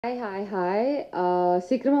Hi, hi, hi.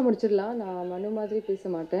 சீக்கிரமா முடிச்சிடலாம். நான் மனு மாதிரி பேச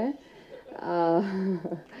மாட்டேன்.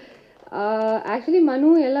 ஆக்சுவலி மனு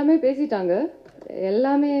எல்லாமே பேசிட்டாங்க,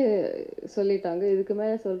 எல்லாமே சொல்லிட்டாங்க. இதுக்கு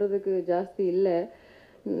மேலே சொல்கிறதுக்கு ஜாஸ்தி இல்லை.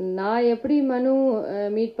 நான் எப்படி மனு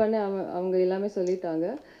மீட் பண்ண அவங்க எல்லாமே சொல்லிட்டாங்க.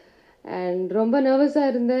 அண்ட் ரொம்ப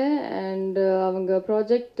நர்வஸாக இருந்தேன். அண்ட் அவங்க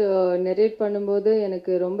ப்ராஜெக்ட் நெரேட் பண்ணும்போது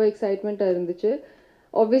எனக்கு ரொம்ப எக்ஸைட்மெண்ட்டாக இருந்துச்சு.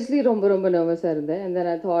 ஆப்வியஸ்லி ரொம்ப ரொம்ப நர்வஸாக இருந்தேன். And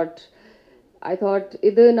then I thought,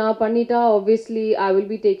 idu na pannita, obviously I will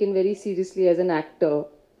be taken very seriously as an actor.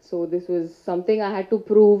 So this was something I had to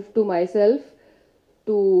prove to myself,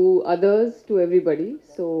 to others, to everybody.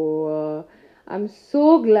 So I'm so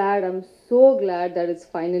glad that it's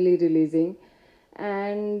finally releasing.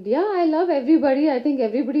 And yeah, I love everybody. I think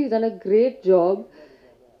everybody has done a great job.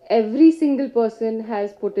 Every single person has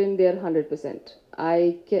put in their 100%.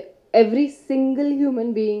 Every single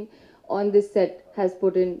human being on this set has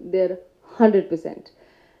put in their 100%.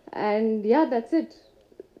 And yeah, that's it.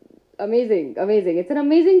 Amazing. It's an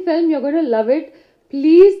amazing film. You're going to love it.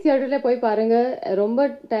 Please theater la poi parunga. Romba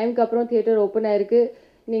time ku appuram theater open aayirukku.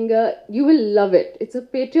 You will love it. It's a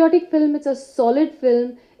patriotic film. It's a solid film.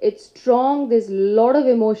 It's strong. There's a lot of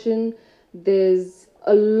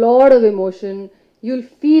emotion. You'll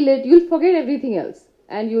feel it. You'll forget everything else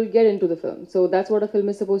and you'll get into the film. So that's what a film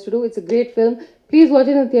is supposed to do. It's a great film. Please watch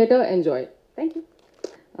it in the theater. Enjoy. Thank you.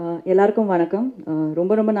 எல்லாருக்கும் வணக்கம்.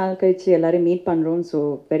 ரொம்ப நாள் கழிச்சு எல்லாரையும் meet பண்ணுறோம். So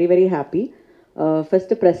very happy.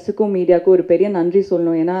 First ப்ரெஸ்ஸுக்கும் மீடியாவுக்கும் ஒரு பெரிய நன்றி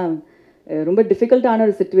சொல்லணும். ஏன்னா ரொம்ப டிஃபிகல்ட்டான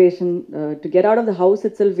ஒரு situation. To get out of the how's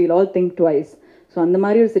it self will all think twice. So அந்த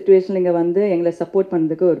மாதிரி ஒரு சுச்சுவேஷனில் இங்கே வந்து எங்களை சப்போர்ட்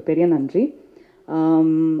பண்ணதுக்கு ஒரு பெரிய நன்றி.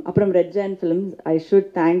 அப்புறம் Riza and films, I should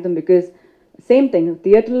thank them because same thing,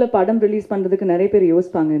 தியேட்டரில் படம் ரிலீஸ் பண்ணுறதுக்கு நிறைய பேர்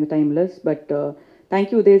யோசிப்பாங்க இந்த டைமில். But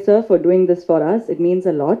thank you Uday sir for doing this for us. It means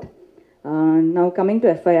a lot. Now coming to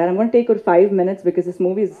FIR, I'm going to take 5 minutes because this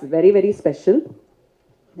movie is very special.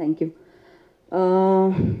 Thank you.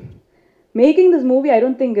 Making this movie, I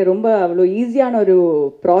don't think romba easy-ana oru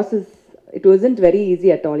process. It wasn't very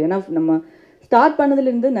easy at all. Ena nama start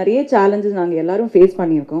pannadhila irundhu nariya challenges naanga ellarum face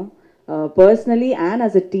pannirukom, personally and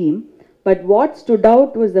as a team. But what stood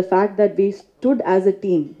out was the fact that we stood as a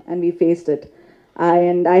team and we faced it.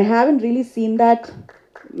 And I haven't really seen that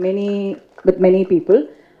with many people.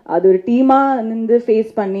 அது ஒரு டீமாக நின்று face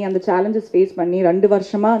பண்ணி அந்த challenges face பண்ணி 2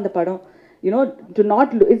 வருஷமாக அந்த படம்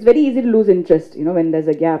it's very easy to lose interest when there's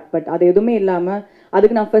a gap. But அது எதுவுமே இல்லாமல்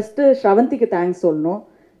அதுக்கு நான் ஃபஸ்ட்டு ஸ்ரவந்திக்கு தேங்க்ஸ் சொல்லணும்.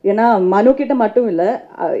 ஏன்னா மனு கிட்ட மட்டும் இல்லை,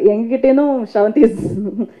 எங்ககிட்டேனும் Sravanthi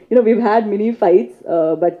we've had many fights,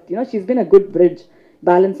 but she's been a good bridge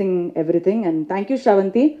balancing everything. And thank you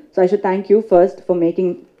Shravanti. So I should thank you first for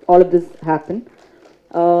making all of this happen.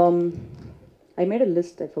 I made a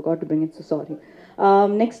list, I forgot to bring it, so sorry.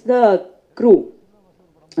 Next, the crew.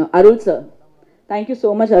 Arul sir, thank you so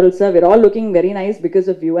much Arul sir. We're all looking very nice because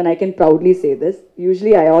of you and I can proudly say this.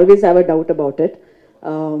 Usually I always have a doubt about it,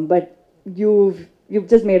 but you've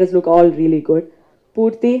just made us look all really good.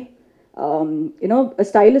 Purti, a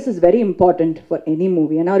stylist is very important for any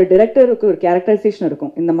movie. And our director ஒரு characterization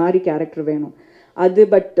இருக்கும், இந்த மாதிரி character வேணும் அது.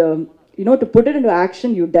 But to put it into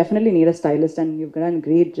action you definitely need a stylist and you've done a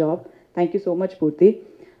great job. Thank you so much Purti.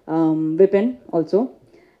 Vipin also,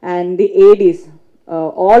 and the ADs,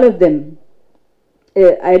 all of them.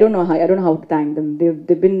 I don't know how to thank them.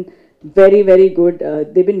 They've been very good.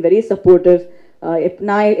 They've been very supportive.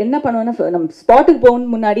 நான் என்ன பண்ணுவேன்னா, நம்ம ஸ்பாட்டுக்கு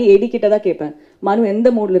போகணும் முன்னாடி ஏடி கிட்ட தான் கேட்பேன், மனு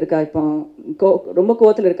எந்த மூடில் இருக்கா, இப்போ ரொம்ப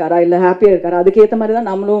கோவத்தில் இருக்காரா இல்லை ஹாப்பியாக இருக்காரா, அதுக்கேற்ற மாதிரி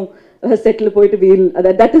தான் நம்மளும் செட்டில் போயிட்டு wheel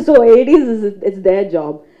that is. So Aedes it's there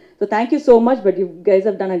job. So thank you so much. But you guys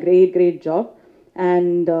have done a great job.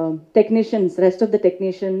 And technicians, rest of the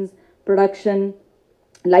technicians, production,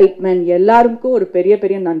 lightmen, எல்லாருக்கும் ஒரு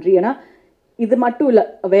பெரிய நன்றி. ஏன்னா இது மட்டும் இல்லை,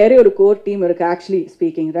 வேற ஒரு கோர் டீம் இருக்குது. ஆக்சுவலி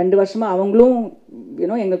ஸ்பீக்கிங் 2 வருஷமாக அவங்களும்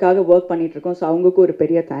எங்களுக்காக ஒர்க் பண்ணிகிட்ருக்கோம். ஸோ அவங்களுக்கும் ஒரு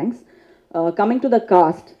பெரிய thanks. Coming to the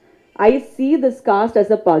cost, I see this cast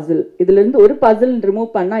as a puzzle. இதுலேருந்து ஒரு பசில் ரிமூவ்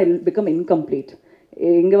பண்ணால் it will become incomplete.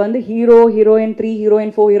 இங்கே வந்து ஹீரோ ஹீரோயின் 3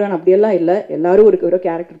 ஹீரோயின் 4 ஹீரோயின் அப்படியெல்லாம் இல்லை, எல்லாரும் ஒரு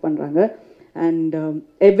கேரக்டர் பண்ணுறாங்க. And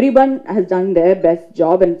everyone has done their best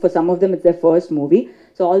job, and for some of them it's their first movie.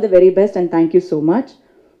 So all the very best and thank you so much.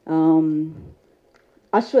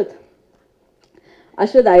 Ashwath,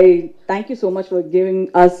 I thank you so much for giving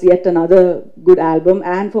us yet another good album,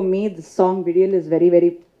 and for me the song video is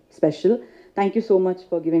very special. Thank you so much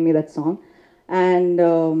for giving me that song. And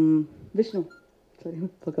Vishnu, sorry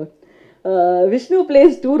I forgot. Vishnu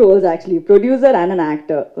plays 2 roles actually, producer and an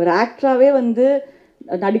actor. ஒரு ஆக்டராகவே வந்து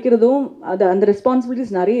நடிக்கிறதும் அந்த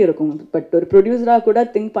responsibilities நிறைய இருக்கும். But ஒரு ப்ரொடியூசராக கூட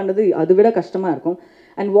think பண்ணது அதை விட கஷ்டமாக இருக்கும்.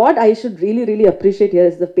 And what I should really appreciate here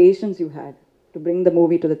is the patience you had. to bring the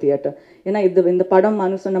movie to the theatre. ஏன்னா இந்த படம்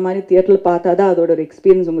மனு சொன்ன மாதிரி தியேட்டரில் பார்த்தா தான் அதோட ஒரு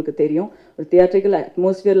எக்ஸ்பீரியன்ஸ் உங்களுக்கு தெரியும். ஒரு தியேட்ரிக்கல்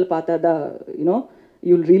அட்மாஸ்பியரில் பார்த்தா தான்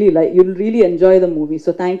you'll really enjoy the movie.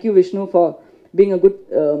 So thank you Vishnu for being a good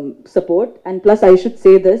support. And plus I should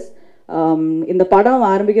say this, இந்த படம்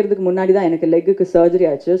ஆரம்பிக்கிறதுக்கு முன்னாடி தான் எனக்கு லெக்குக்கு சர்ஜரி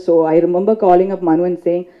ஆச்சு. ஸோ ஐ ரிமெம்பர் காலிங் அப் மனு அண்ட்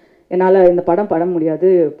சேயிங் என்னால் இந்த படம் பட முடியாது,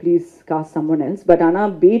 please cost someone else. But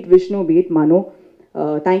ஆனால் பீட் விஷ்ணு, பீட் மனு,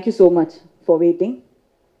 thank you so much for waiting.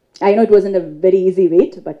 I know it wasn't a very easy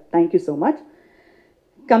wait, but thank you so much.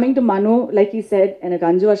 Coming to Manu, like he said, எனக்கு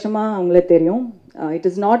 5 வருஷமா அவங்களே தெரியும். It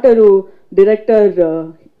is not a director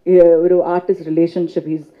ஒரு artist relationship.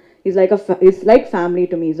 He's like family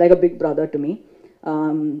to me. He's like a big brother to me.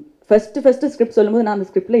 First script சொல்லும்போது நான் அந்த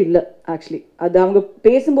ஸ்கிரிப்டில் இல்லை actually. அது அவங்க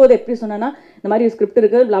பேசும்போது எப்படி சொன்னேன்னா, இந்த மாதிரி ஒரு ஸ்கிரிப்ட்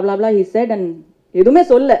இருக்குது blah he said, and எதுவுமே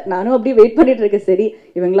சொல்ல, நானும் அப்படியே வெயிட் பண்ணிட்டு இருக்கேன். சரி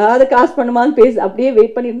இவங்களாவது காஸ்ட் பண்ணுமான்னு அப்படியே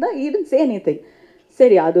வெயிட் பண்ணியிருந்தா he didn't say anything.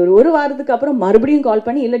 சரி அது ஒரு வாரத்துக்கு அப்புறம் மறுபடியும் கால்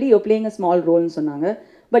பண்ணி இல்லடி யூ பிளேயிங் அ ஸ்மால் ரோல்னு சொன்னாங்க.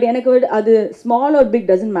 பட் எனக்கு அது small are big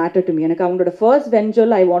doesn't matter to me. எனக்கு அவங்களோட first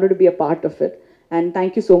வெஞ்சரில் I wanted to be a part of it. And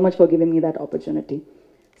thank you so much for giving me that opportunity.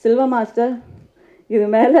 Silva master, இது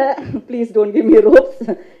மேலே please don't give me ropes.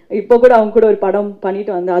 இப்போ கூட அவங்க கூட ஒரு படம்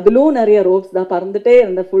பண்ணிட்டு வந்தேன், அதிலும் நிறைய ரோப்ஸ் தான் பறந்துட்டே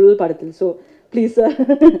இருந்த ஃபுல் படத்தில். So please sir,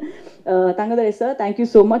 Thangadare sir, thank you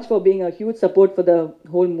so much for being a huge support for the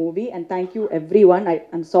whole movie, and thank you everyone.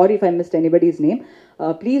 I'm sorry if I missed anybody's name.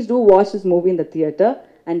 Please do watch this movie in the theatre,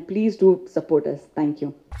 and please do support us. Thank you.